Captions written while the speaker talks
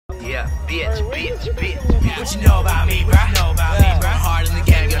Yeah, bitch. What you know about me, bro? Hard in the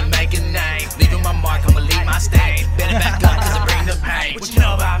game, gonna make a name. Leaving my mark, I'ma leave my stain. Better back up, cause I bring the pain. What you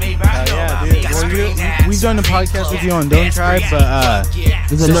know about me, bro? Yeah, dude. We've done a podcast with you on Don't Try, but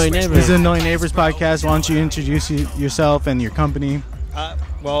This is Annoying Neighbors podcast. Why don't you introduce yourself and your company?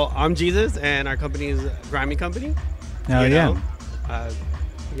 Well, I'm Jesus, and our company is Grimy Company. Oh, yeah.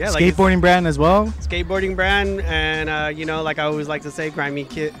 Skateboarding brand as well? Skateboarding brand, and like I always like to say, Grimy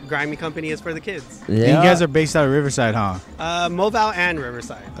Company is for the kids. Yeah. And you guys are based out of Riverside, huh? Movau and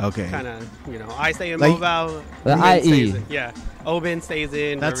Riverside. Okay. Kind of, I stay in like, Movau. The IE. Oben stays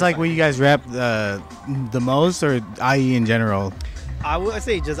in That's Riverside. like what you guys rep the most, or IE in general? I would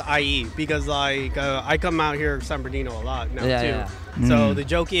say just IE, because I come out here San Bernardino a lot now too. Yeah. So the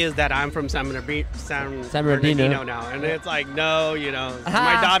joke is that I'm from San Bernardino now, and it's like, no,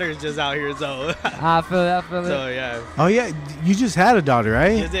 my daughter's just out here, so. I feel it. So yeah. Oh yeah, you just had a daughter,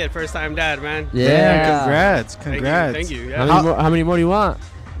 right? Just it, first time dad, man. Yeah, congrats. Thank you. How Yeah. many more do you want?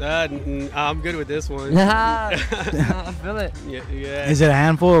 I'm good with this one. I feel it. Yeah. Is it a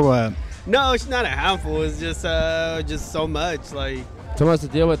handful or what? No, it's not a handful. It's just so much, like. So much to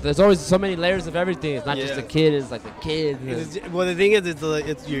deal with. There's always so many layers of everything. It's not just Yeah. a kid. It's like the kid. Well, the thing is, it's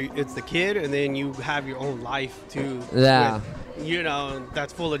the kid, and then you have your own life too. Yeah. With,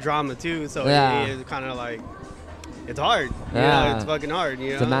 that's full of drama too. So Yeah. it's kind of like, it's hard. Yeah. It's fucking hard.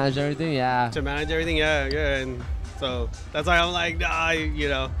 To manage everything, yeah. To manage everything, yeah. And so that's why I'm like, I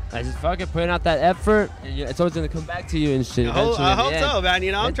just fucking putting out that effort, and it's always gonna come back to you and shit. I hope so, man.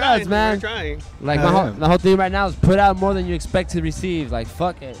 I'm It trying, does, man. I'm trying. Like my whole thing right now is put out more than you expect to receive. Like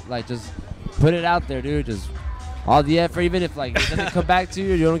fuck it, like just put it out there, dude. Just all the effort, even if like it doesn't come back to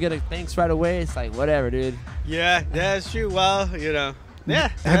you, you don't get a thanks right away. It's like whatever, dude. Yeah, that's true. Well, yeah,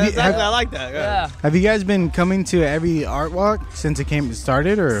 I like that. Yeah. Have you guys been coming to every art walk since it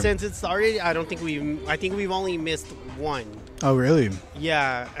started, or? Since it started, I think we've only missed one. Oh, really?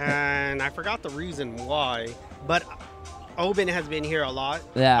 Yeah, and I forgot the reason why, but Oben has been here a lot.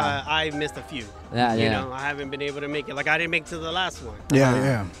 Yeah. I've missed a few. Yeah. I haven't been able to make it. Like I didn't make it to the last one.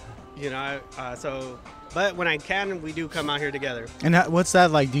 Yeah. But when I can, we do come out here together. And what's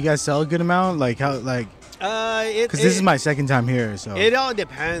that like? Do you guys sell a good amount? Like how like? Because this is my second time here, so it all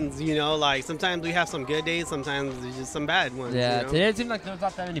depends. Like sometimes we have some good days, sometimes there's just some bad ones. Yeah. Today it seemed like there's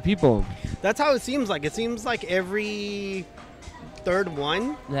not that many people. That's how it seems like. It seems like every third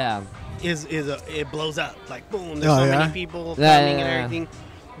one. Yeah. It blows up, like boom, there's many people coming and everything,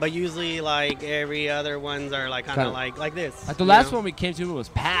 but usually like every other ones are like kind of like this. Like the last one we came to, it was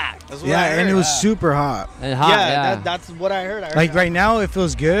packed. And it was super hot. And hot, yeah. That's what I heard. Like right now it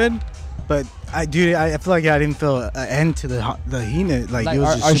feels good, but I feel like I didn't feel an end to the heat. Like it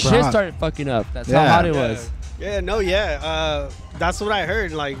was just our super shit hot. started fucking up. That's how hot it was. That's what I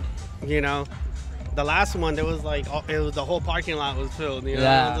heard. Like, the last one, there was like it was the whole parking lot was filled. It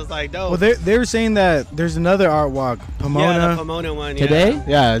was just like dope. Well, they were saying that there's another art walk, Pomona. Yeah, the Pomona one. Today?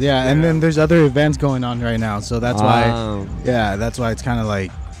 Yeah, and then there's other events going on right now, so that's why. Yeah, that's why it's kind of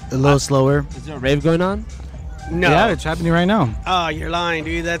like a little slower. Is there a rave going on? No. Yeah, it's happening right now. Oh, you're lying,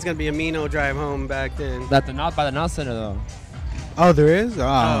 dude. That's gonna be a Mino drive home back then. By the Knott Center though. Oh, there is?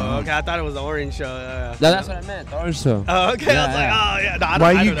 Oh, okay. I thought it was the Orange Show. No, that's what I meant. The Orange Show. Oh, okay. Yeah, I was like, oh yeah. No,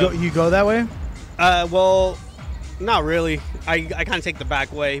 why you go that way? Well, not really. I kind of take the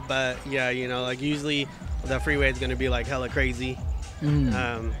back way, but yeah, like usually the freeway is gonna be like hella crazy.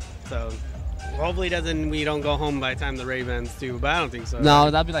 So hopefully we don't go home by the time the rave ends too, but I don't think so.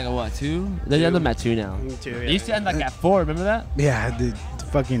 No, that'd be like a what, 2? They end them at 2 now. 2, yeah. They used to end like at 4. Remember that? Yeah, the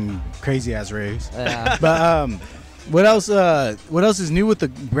fucking crazy ass raves. Yeah. But what else? What else is new with the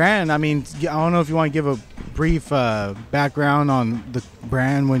brand? I mean, I don't know if you want to give a brief background on the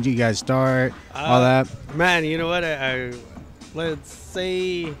brand, when did you guys start, all that. Man, you know what? Let's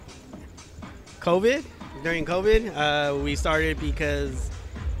say during COVID, we started because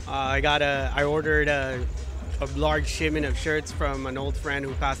I ordered a large shipment of shirts from an old friend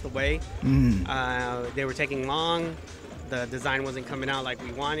who passed away. They were taking long. The design wasn't coming out like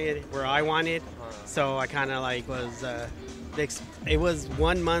we wanted, where I wanted. So I kind of like it was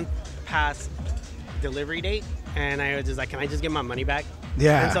 1 month past delivery date, and I was just like, can I just get my money back?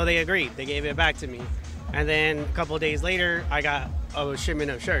 Yeah. And so they agreed. They gave it back to me. And then a couple of days later, I got a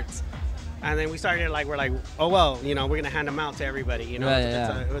shipment of shirts. And then we started we're like, oh, well, we're going to hand them out to everybody.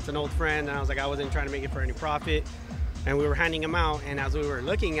 It's an old friend. And I was like, I wasn't trying to make it for any profit. And we were handing them out. And as we were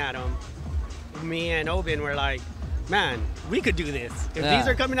looking at them, me and Oben were like, man, we could do this. If these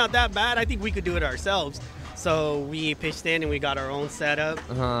are coming out that bad, I think we could do it ourselves. So we pitched in and we got our own setup.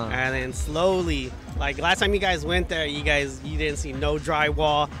 Uh-huh. And then slowly, like last time you guys went there, you didn't see no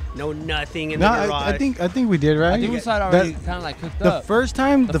drywall, no nothing in No, the garage. I think we did, right? I think we saw it already kind of like cooked The up. first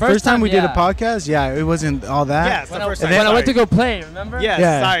time, The the first first time we did a yeah. podcast, yeah, it wasn't all that. Yes, the first when time. I went to go play, remember? Yes,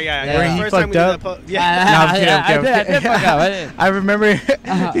 Yeah. sorry, yeah. Where The he first time we fucked did up? the yeah. No, I'm kidding, I I'm did kidding. fuck up. I did. I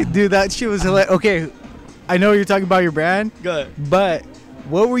remember, dude, that shit was hilarious. Okay, I know you're talking about your brand, Good. but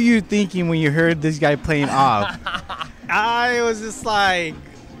what were you thinking when you heard this guy playing off? I was just like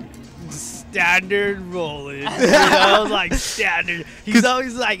standard rolling. I was like standard. He's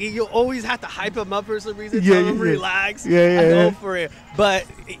always like, you always have to hype him up for some reason. Yeah, Tell him yeah. relax. Yeah, Go yeah. for it. But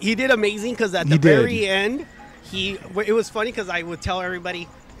he did amazing because at He the did. very end, it was funny because I would tell everybody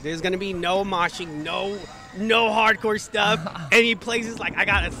there's gonna be no moshing, no hardcore stuff, and he plays this like I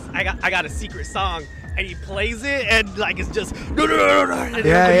got a secret song. And he plays it, and like it's just, and everybody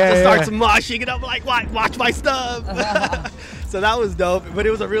just starts moshing, and I'm like, watch my stuff. So that was dope, but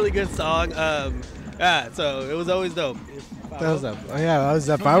it was a really good song. Yeah, so it was always dope. That was that. Oh yeah, that was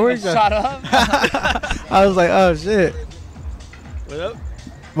that fireworks. Shut up. I was like, oh shit. What up?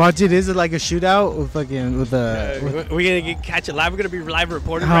 Watch it. Is it like a shootout with fucking with the? We're gonna catch it live. We're gonna be live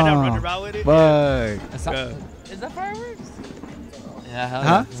reporting right now, running around with it. Fuck. Is that fireworks? Yeah. Hell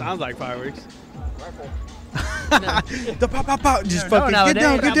Huh? Sounds like fireworks. The pop, pop, pop. Just You never fucking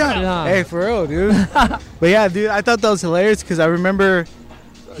know get down. nowadays. Hey, for real, dude. But yeah, dude, I thought that was hilarious because I remember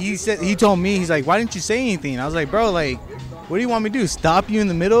he told me, he's like, why didn't you say anything? I was like, bro, like, what do you want me to do? Stop you in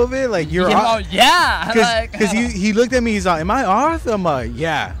the middle of it? Like you're Oh off? yeah. Because he looked at me, he's like, am I off? I'm like,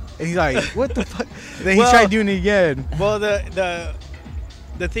 yeah. And he's like, what the fuck? Then he tried doing it again. Well,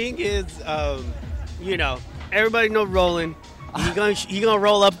 the thing is, you know, everybody knows Roland. He gonna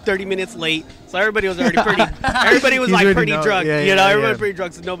roll up 30 minutes late, so everybody was already pretty. Everybody was He's like already pretty know. drunk. Yeah, you know, yeah, everybody yeah. pretty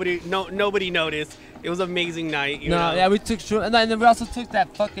drunk, so nobody noticed. It was an amazing night. You No, know? yeah, we took short, and then we also took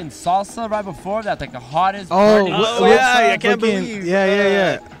that fucking salsa right before that, like the hottest. Oh, burning what- Oh what- yeah, I can't fucking- believe.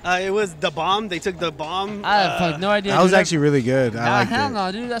 yeah. It was the bomb. They took the bomb. I have fuck no idea. That was dude. actually really good. I liked hell it.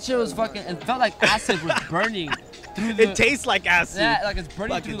 no, dude. That shit was fucking. It felt like acid was burning through the. It tastes like acid. Yeah, like it's burning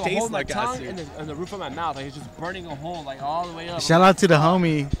Like, through it the whole tastes of my like tongue acid. and the roof of my mouth. Like it's just burning a hole, like all the way up. Shout out to the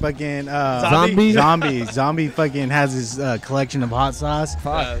homie, fucking Zombie fucking has his collection of hot sauce.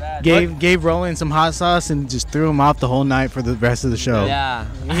 Fuck that. Gave Roland some hot sauce and just threw him off the whole night for the rest of the show. Yeah.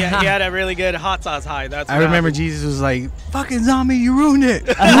 he had a really good hot sauce high. That's I what remember happened. Jesus was like, "Fucking Zombie, you ruined it.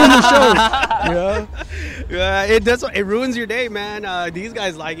 You ruined the show." You know? It ruins your day, man. These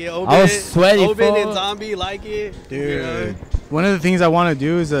guys like it. Obin, I was sweaty, Obin fool. and Zombie like it, Dude. You know? One of the things I want to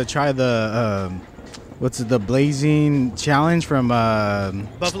do is try the the blazing challenge from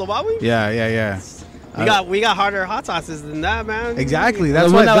Buffalo Wild Wings. yeah. We got harder hot sauces than that, man. Exactly. The That's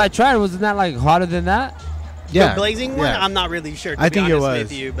one what that I tried wasn't that like hotter than that? yeah. The blazing one, yeah. I'm not really sure. To I be think it honest was.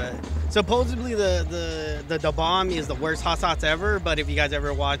 with you, but supposedly the bomb is the worst hot sauce ever. But if you guys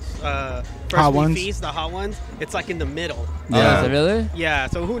ever watch First Hot We Ones? Feast, the hot ones, it's like in the middle. Yeah. Oh, is it really? Yeah.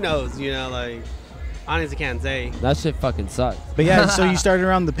 So who knows? You know, like honestly can't say. That shit fucking sucks. But yeah, so you started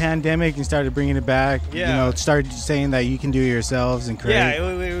around the pandemic and started bringing it back. Yeah. You know, started saying that you can do it yourselves and create Yeah,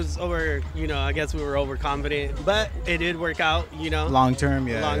 it was over. You know, I guess we were overconfident, but it did work out. You know, long term.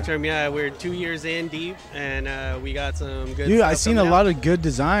 Yeah. long term. Yeah, we're 2 years in deep, and we got some good. Dude, stuff I've seen a coming lot out. of good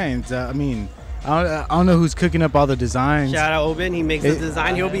designs. I mean, I don't know who's cooking up all the designs. Shout out Obin. He makes the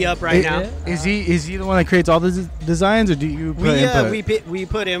design. He'll be up right now. Is he the one that creates all the designs, or do you put input? We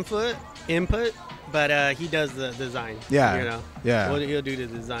put input, but he does the design. Yeah, you know. yeah. He'll do the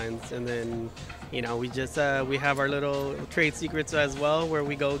designs, and then you know we just we have our little trade secrets as well, where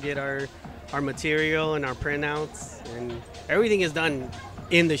we go get our material and our printouts, and everything is done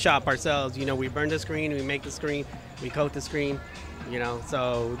in the shop ourselves. You know, we burn the screen, we make the screen, we coat the screen. You know,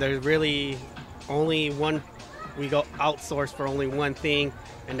 so there's really only one. We go outsource for only one thing,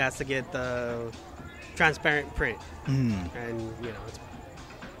 and that's to get the transparent print. And you know, it's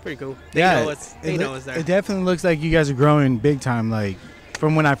pretty cool. They know us. They know us there. It definitely looks like you guys are growing big time. Like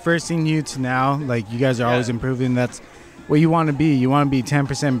from when I first seen you to now, like you guys are always improving. That's what you want to be. You want to be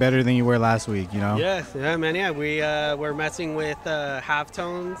 10% better than you were last week. You know? Yes, yeah, man. Yeah, we're messing with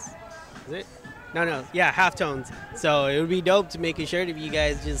halftones. Is it? No. Yeah, halftones. So it would be dope to make a shirt if you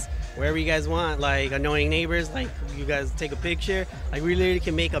guys just wherever you guys want, like annoying neighbors, like you guys take a picture. Like we literally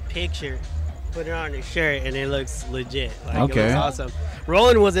can make a picture, put it on a shirt, and it looks legit. Like Okay. it looks awesome.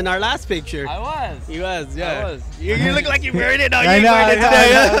 Roland was in our last picture. I was. He was, yeah. I was. You look like you buried it. No, you I ain't know, buried it I know, today.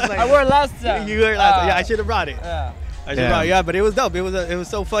 I know. I was like- I wore it last time. You were last. Yeah, I should have brought it. Yeah. I should have brought it. Yeah, but it was dope. It was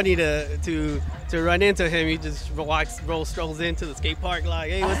so funny to to run into him. He just strolls into the skate park like,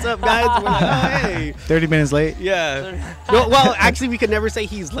 hey, what's up, guys? We're like, oh, hey. 30 minutes late. Yeah. Well, actually, we could never say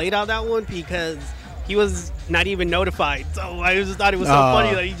he's late on that one because he was not even notified. So I just thought it was so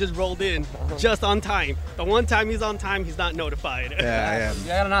funny that he just rolled in just on time. The one time he's on time, he's not notified. Yeah. You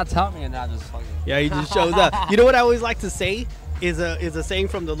gotta not tell me and not just fucking. Yeah, he just shows up. You know what I always like to say is a saying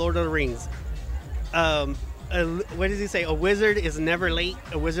from the Lord of the Rings. What does he say? A wizard is never late.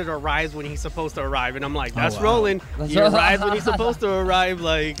 A wizard arrives when he's supposed to arrive. And I'm like, that's wow. rolling. He arrives when he's supposed to arrive.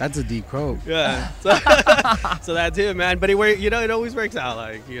 Like, That's a deep quote. yeah. So that's it, man. But it always works out.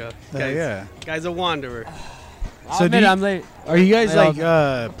 Like, guy's a wanderer. So I'm late. Are you guys Late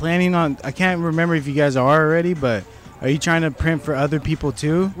like planning on? I can't remember if you guys are already, but are you trying to print for other people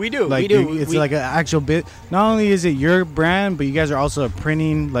too? We do. Like, we do. It's like an actual bit. Not only is it your brand, but you guys are also a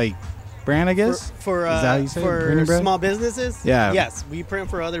printing like brand, I guess. For Is that how you say it? for Printing brand? small businesses. Yeah. Yes, we print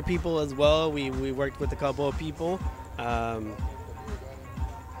for other people as well. We worked with a couple of people. I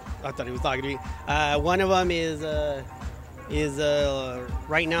thought he was talking to me. One of them is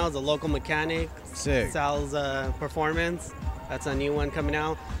right now is a local mechanic. Sick. Sal's Performance. That's a new one coming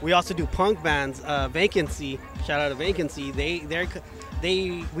out. We also do punk bands. Vacancy. Shout out to Vacancy.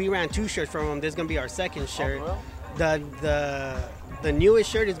 We ran 2 shirts from them. This is gonna be our second shirt. The newest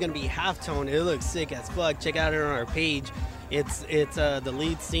shirt is gonna be halftone. It looks sick as fuck. Check out it on our page. It's the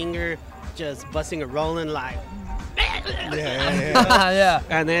lead singer just busting a rolling like. Yeah.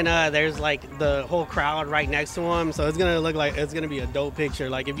 And then there's like the whole crowd right next to him, so it's gonna look like it's gonna be a dope picture.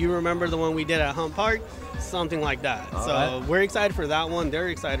 Like if you remember the one we did at Hump Park, something like that. So we're excited for that one. They're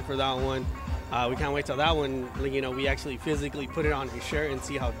excited for that one. We can't wait till that one. We actually physically put it on a shirt and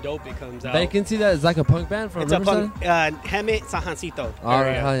see how dope it comes out. Vacancy, that is like a punk band from It's a Riverside? punk. Hemet San Jacinto All right,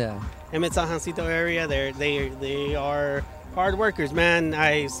 area. hell yeah. Hemet San Jacinto area. They are hard workers, man.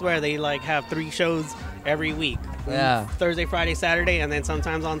 I swear they like have 3 shows every week. Yeah. Thursday, Friday, Saturday, and then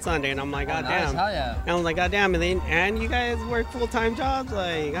sometimes on Sunday. And I'm like, God damn. Hell yeah. And I'm like, God damn. And you guys work full-time jobs?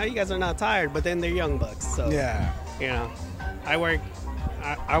 Like, how you guys are not tired? But then they're young bucks. So, I work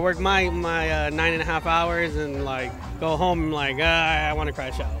my 9.5 hours and like go home and like, I want to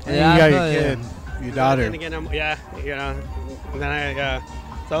crash out. And Yeah, you got I your feel kid, your daughter. And again,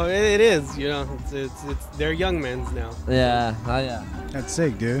 so it is, it's they're young men's now. Yeah, hell yeah. That's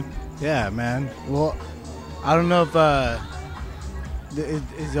sick, dude. Yeah, man. Well, I don't know if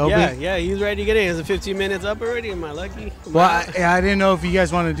is open. Yeah, he's ready to get in. Is it 15 minutes up already? Am I lucky? Well, I didn't know if you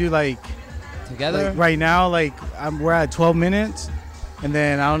guys want to do like Together? right now. Like we're at 12 minutes, and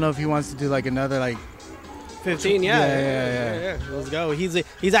then I don't know if he wants to do like another like 15, yeah. Let's go.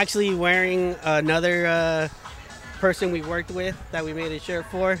 He's actually wearing another person we worked with that we made a shirt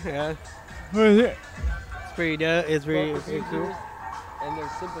for. Yeah, What is it? it's pretty dope. It's pretty cool. And they're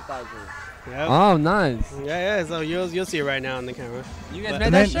sympathizers. Yep. Oh, nice. Yeah. So you'll see it right now on the camera. You guys But- made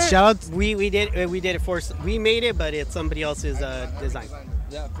And that then shirt? shout out. We did it for we made it, but it's somebody else's design.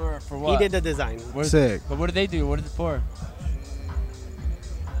 Yeah, for what? He did the design. What is- Sick. But what did they do? What is it for?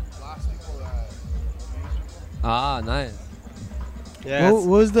 Ah, nice. Yeah. What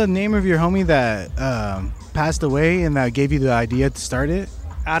was the name of your homie that passed away and that gave you the idea to start it?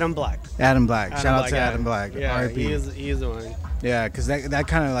 Adam Black. Adam Black. Shout out to yeah. Adam Black. Yeah, R.I.P. he is the one. Yeah, because that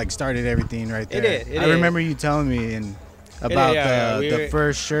kind of like started everything right there. It I did. remember you telling me about yeah, the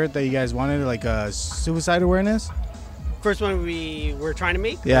first shirt that you guys wanted, like suicide awareness. First one we were trying to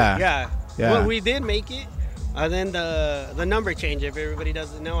make. Yeah. Yeah. Yeah. Well, we did make it. Then the number changed. If everybody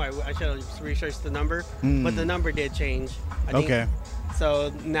doesn't know, I should have researched the number, but the number did change. I think. Okay.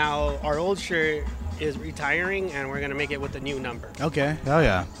 So now our old shirt is retiring, and we're gonna make it with the new number. Okay. Hell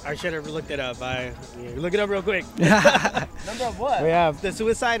yeah. I should have looked it up. Look it up real quick. Number of what? We have. The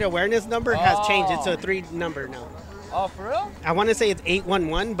suicide awareness number has changed. It's a 3 number now. Oh, for real? I want to say it's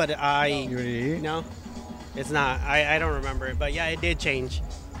 811, but You ready to eat? no, it's not. I don't remember it, but yeah, it did change.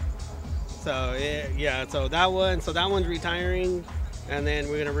 So yeah, so that one's retiring, and then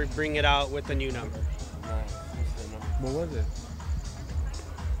we're gonna bring it out with the new number. What was it?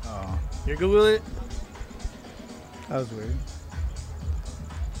 Oh, You're googling it. that was weird.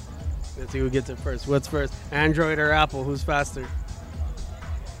 Let's see who gets it first. What's first, Android or Apple? Who's faster?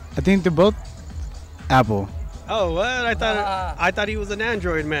 I think they're both Apple. Oh, what? I thought he was an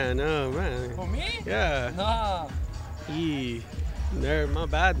Android man. Oh man. For me? Yeah. Nah. There, my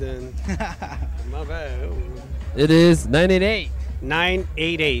bad then. My bad. Oh. It is 988.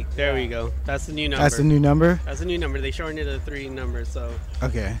 988. There we go. That's the new number. That's the new number. That's the new number. They shortened it to 3 numbers. So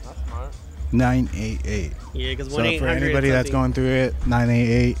Okay. That's smart. 988. yeah, because So for anybody that's going through it,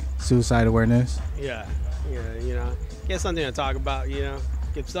 988 suicide awareness. Yeah. Get something to talk about.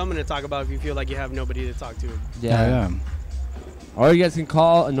 Give someone to talk about if you feel like you have nobody to talk to. Yeah. Or you guys can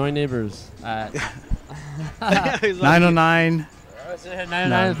call Annoying Neighbors at 909.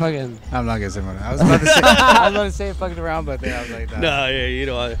 99 fucking. I'm not gonna say more. I was about to say. I was about to say it fucking around, but then I was like, nah. No, yeah, you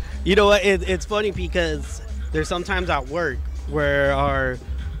know what? It's funny because there's sometimes at work where our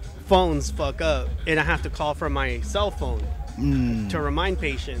phones fuck up, and I have to call from my cell phone to remind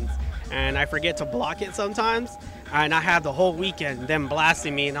patients, and I forget to block it sometimes. And I have the whole weekend them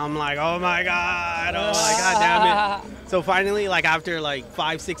blasting me, and I'm like, oh my god damn it. So finally, like after like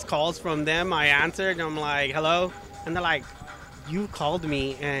 5-6 calls from them, I answered, and I'm like, hello, and they're like, you called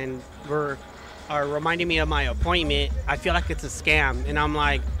me and are reminding me of my appointment. I feel like it's a scam, and I'm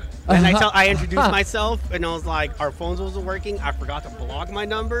like, and I introduced myself, and I was like, our phones wasn't working. I forgot to block my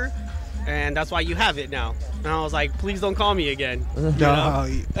number, and that's why you have it now. And I was like, please don't call me again. You know?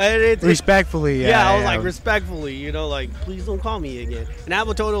 And respectfully, I was like, respectfully, you know, like, please don't call me again. And I have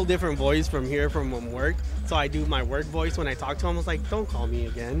a total different voice from work. So I do my work voice when I talk to him. I was like, don't call me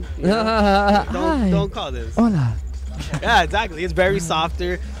again. You know? don't call this. Hola. Yeah, exactly. It's very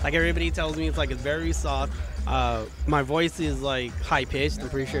softer. Like everybody tells me, it's very soft. My voice is like high pitched. I'm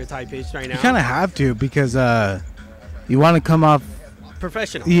pretty sure it's high pitched right now. You kind of have to because you want to come off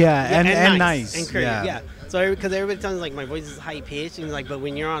professional. Yeah, and nice. And courteous. Yeah. So because everybody tells me like my voice is high pitched, and like, but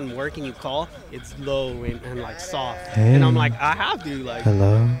when you're on work and you call, it's low and like soft. Hey. And I'm like, I have to like.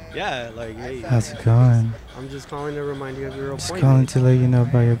 Hello. Yeah, like, hey. How's it going? I'm just calling to remind you of your appointment. Just calling to let you know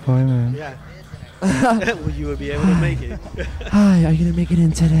about your appointment. Yeah. Will you be able to make it? Hi, are you gonna make it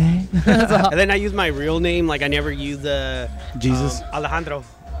in today? And then I use my real name. Like I never use Jesus. Alejandro.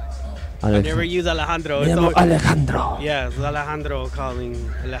 I never use Alejandro. Alejandro. Yeah, it's Alejandro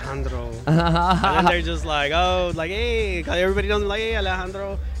calling Alejandro. And then they're just like, oh, like, hey, 'cause everybody knows, like, hey,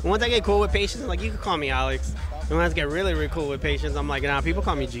 Alejandro. And once I get cool with patients, like, you can call me Alex. And once I get really, really cool with patients, I'm like, nah, people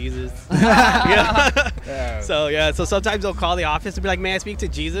call me Jesus. Yeah. So sometimes they'll call the office and be like, may I speak to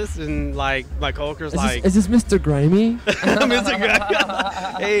Jesus? And like, my coworker's is this Mr. Grimy? Mr.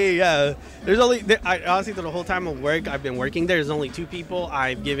 Grimy. Hey, yeah. I honestly, through the whole time of work, I've been working there's only 2 people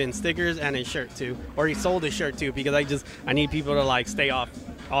I've given stickers and a shirt to, or he sold a shirt to, because I need people to like stay off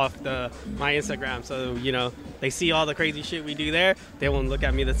my Instagram, so you know they see all the crazy shit we do there, they won't look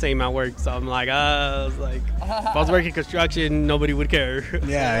at me the same at work. So I'm like, if I was working construction, nobody would care.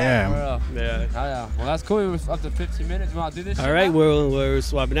 Yeah. Yeah. Well, that's cool. It was up to 15 minutes. You want to do this? All right, we're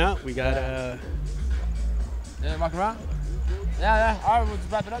swapping out. We got Yeah, walk around. Yeah. All right, we'll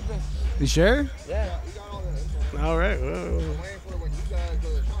just wrap it up then. You sure? Yeah. All right.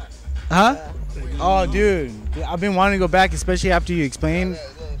 Huh? Oh, dude, I've been wanting to go back, especially after you explained.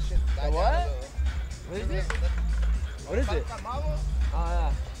 What? What is it? What is it?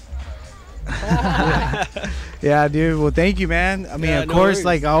 Oh, yeah. Yeah, dude. Well, thank you, man. I mean, of course, worries.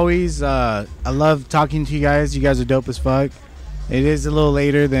 like always, I love talking to you guys. You guys are dope as fuck. It is a little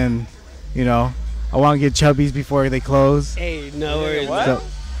later than, I want to get Chubby's before they close. Hey, no worries. What? So,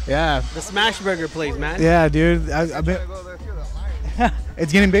 yeah. The Smash Burger place, man. Yeah, dude. I've been.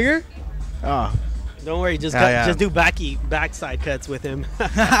 It's getting bigger. Oh. Don't worry, just do backside cuts with him.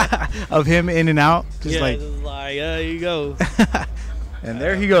 Of him in and out, just there you go. And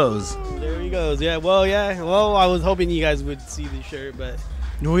there he goes. There he goes. Yeah. Well, I was hoping you guys would see the shirt, but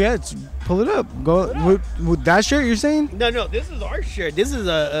Oh yeah, pull it up. Go with that shirt. You're saying? No. This is our shirt. This is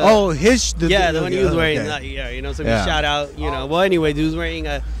his. The one he was wearing. Okay. So we shout out. Well, anyway, dude's wearing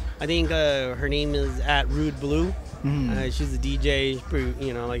I think her name is @RudeBlue. Mm-hmm. She's a DJ. She's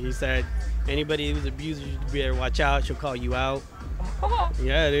pretty, like you said. Anybody who's abuser, you better watch out. She'll call you out.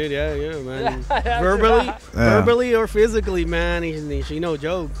 Yeah, dude. Yeah, man. Verbally or physically, man. She no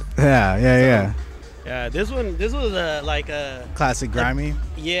joke. Yeah. Yeah, this was a classic grimy.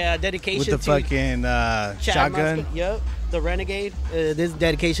 Dedication with the to fucking shotgun. Muska. Yep, the Renegade. This is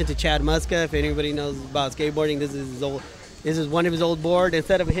dedication to Chad Muska. If anybody knows about skateboarding, this is his old. This is one of his old board.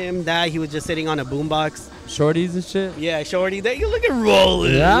 Instead of him he was just sitting on a boombox. Shorties and shit. Yeah, shorty. There you look at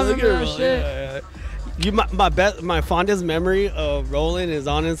Roland. Yeah, look at that Roland. shit. Yeah. My fondest memory of Roland is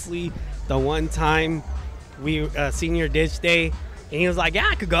honestly the one time we senior ditch day, and he was like, "Yeah,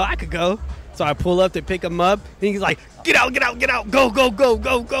 I could go." So I pull up to pick him up, and he's like, "Get out,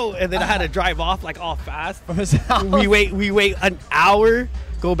 go!" And then I had to drive off like all fast. From his house. We wait an hour,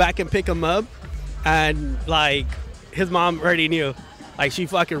 go back and pick him up, and like his mom already knew. Like she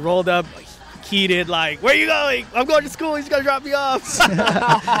fucking rolled up, heated, like, "Where you going?" "I'm going to school. He's gonna drop me off."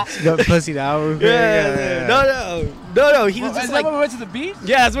 Got pussied out. Yeah. No. He was just is like, that when we went to the beach?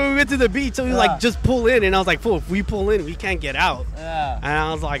 yeah, that's when we went to the beach. So he was like, just pull in, and I was like, "Fool, if we pull in, we can't get out." Yeah. And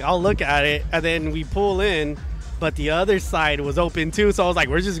I was like, I'll look at it. And then we pull in, but the other side was open too. So I was like,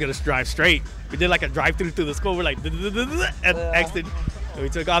 we're just gonna drive straight. We did like a drive-through through the school. We're like, and exited, and we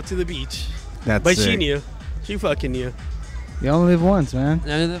took off to the beach. That's But sick. she knew. She fucking knew. You only live once, man. We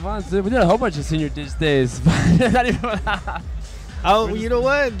did a whole bunch of senior ditch days. Not even- Oh, you know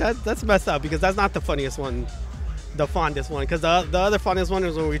what? That's messed up because that's not the funniest one, the fondest one. Because the other fondest one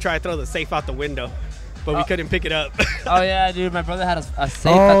was when we tried to throw the safe out the window, but we couldn't pick it up. Oh yeah, dude. My brother had a safe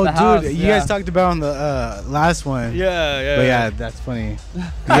at Oh, the house. dude, you guys talked about on the last one. yeah. But yeah, that's funny. You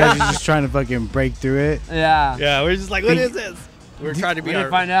guys are just trying to fucking break through it. Yeah. Yeah, we're just like, what is this? We're trying to We be didn't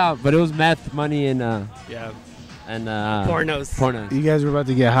our find out, but it was meth, money, and pornos. Pornos. You guys were about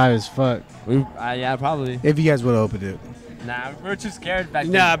to get high as fuck. Yeah, probably. If you guys would have opened it. Nah, we were too scared back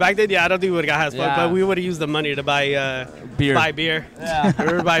then. Nah, back then, yeah, I don't think we would have got high as fuck, Yeah. but we would have used the money to buy Beer. Buy beer. Yeah.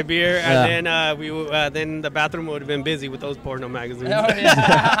 We would buy beer, Yeah. and then then the bathroom would have been busy with those porno magazines. Oh,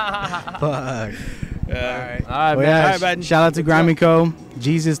 yeah. Fuck. All right. All right, Well, man. yeah, All right, man. shout out to Grimy Co.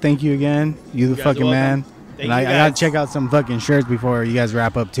 Jesus, thank you again. You the guys are fucking man. welcome. And Thank you I gotta guys. check out some fucking shirts before you guys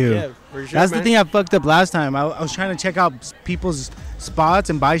wrap up too. Yeah, for sure, That's the man. thing I fucked up last time. I was trying to check out people's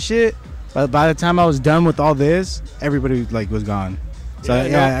spots and buy shit, but by the time I was done with all this, everybody like was gone. So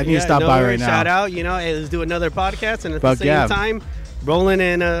yeah, I need to stop by right now. Shout out, hey, let's do another podcast, and at Fuck the same yeah. time, Roland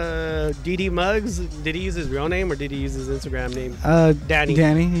and DD Muggs. Did he use his real name or did he use his Instagram name? Danny.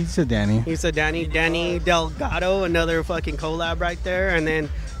 Danny. He said Danny. He said Danny Delgado, another fucking collab right there. And then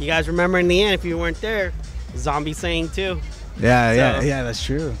you guys remember in the end, if you weren't there, Zombie Saying too. Yeah, So- yeah, that's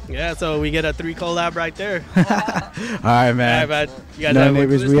true. Yeah, so we get a 3 collab right there. All right, man. All right, man. You guys No have a-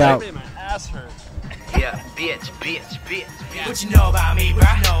 neighbors, we out. My ass hurt. Yeah, bitch. What you know about me,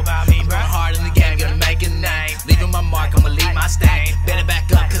 bruh? Know about me, bruh? Hard in the game, gonna make a name. Leaving my mark, I'ma leave my stain. Better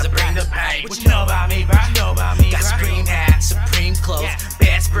back up,